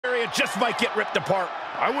it just might get ripped apart.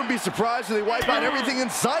 I wouldn't be surprised if they wipe out everything in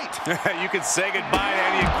sight. You can say goodbye to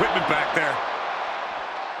any equipment back there.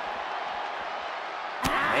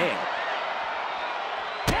 Man.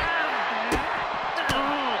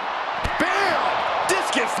 Bam!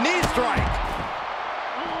 Discus knee strike.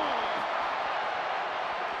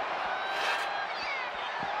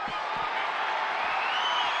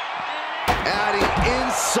 Adding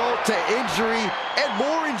insult to injury and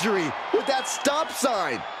more injury with that stop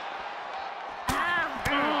sign.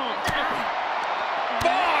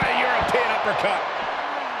 Boy, European uppercut.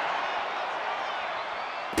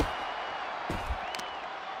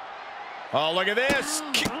 Oh, look at this.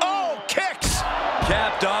 Oh, kicks.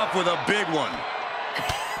 Capped off with a big one.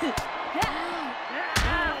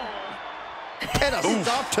 And a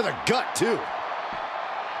stop to the gut, too.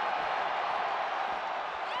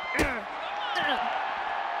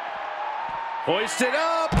 Hoisted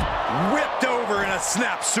up. Whipped over in a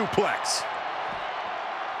snap suplex.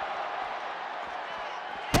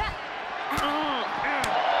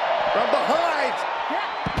 From behind.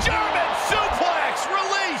 German suplex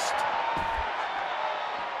released.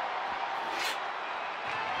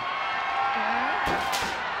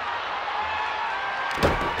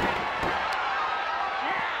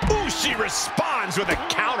 Ooh, she responds with a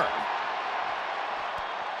counter.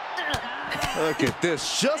 Look at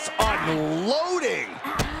this, just unloading.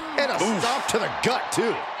 And a stop to the gut,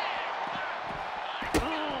 too.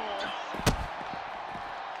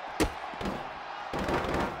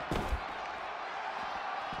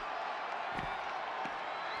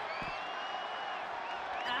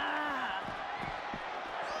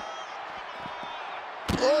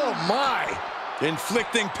 Oh, my.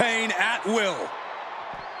 Inflicting pain at will.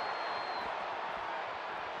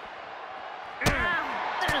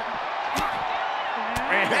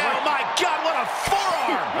 Oh, my God, what a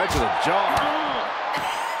forearm! Right to the jaw.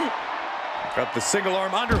 Got the single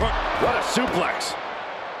arm underhook. What a suplex.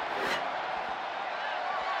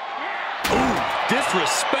 Ooh,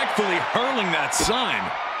 disrespectfully hurling that sign.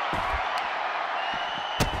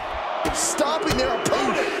 Stopping their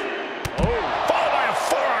opponent. Oh, followed by a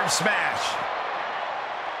forearm smash.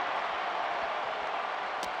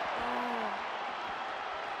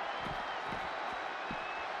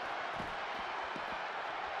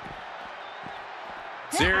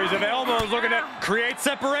 Series of elbows looking to create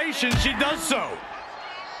separation. She does so.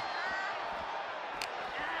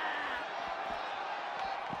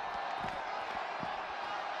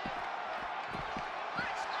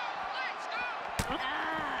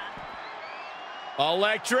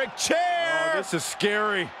 Electric chair. Oh, this is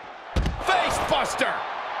scary. Face buster.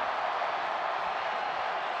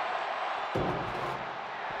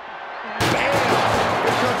 Bam!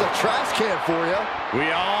 Here comes a trash can for you.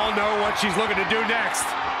 We all know what she's looking to do next.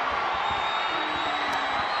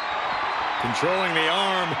 Controlling the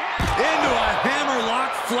arm into a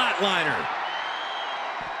hammerlock flatliner.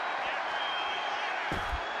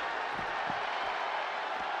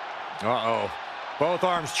 Uh-oh. Both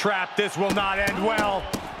arms trapped. This will not end well.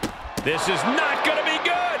 This is not going to be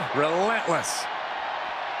good. Relentless.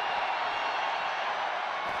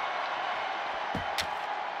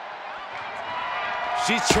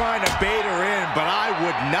 She's trying to bait her in, but I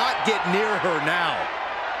would not get near her now.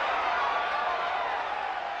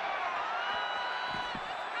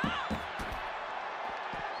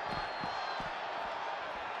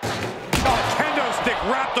 Oh, kendo stick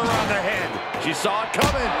wrapped around the head. She saw it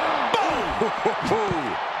coming.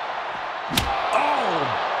 Boom!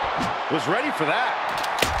 Oh! Was ready for that.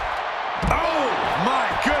 Oh, my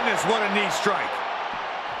goodness, what a knee strike.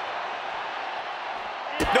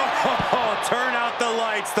 Oh, turn out the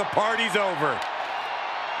lights. The party's over.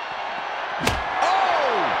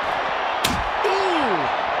 Oh! Ooh!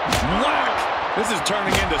 Whack! This is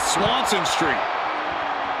turning into Swanson Street.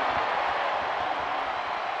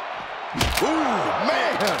 Ooh,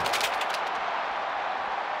 man!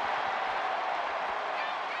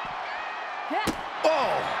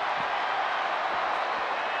 Oh!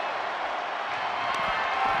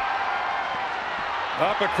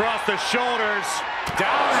 Up across the shoulders.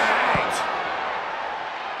 Down and out.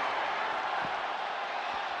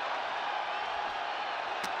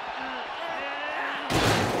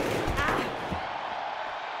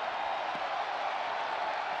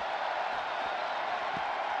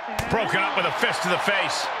 Broken up with a fist to the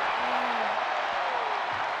face.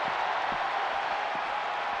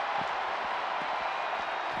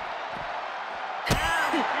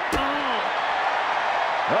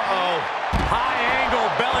 Uh-oh. High angle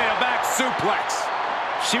belly to back suplex.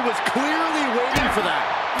 She was clearly waiting for that.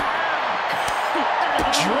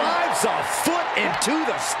 Drives a foot into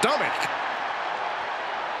the stomach.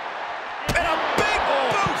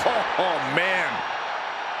 Oh, man.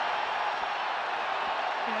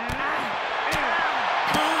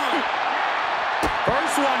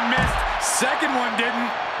 First one missed, second one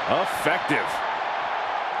didn't. Effective.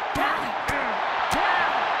 Boom!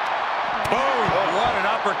 Oh, what an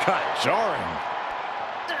uppercut. Jarring.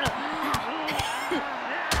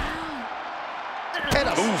 And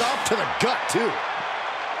a stop to the gut, too.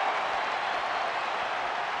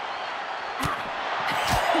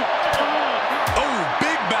 Oh,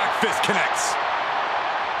 big back fist connects.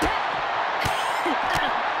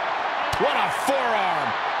 What a forearm.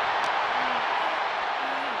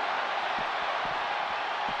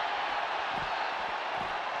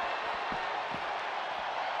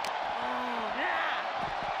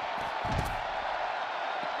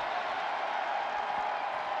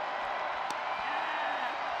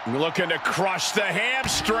 Looking to crush the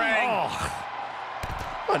hamstring. Oh.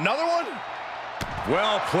 Another one?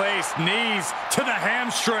 Well-placed knees to the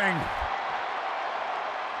hamstring.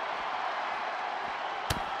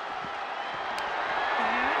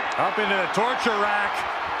 Up into the torture rack.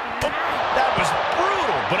 Oh, that was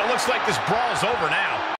brutal, but it looks like this brawl's over now.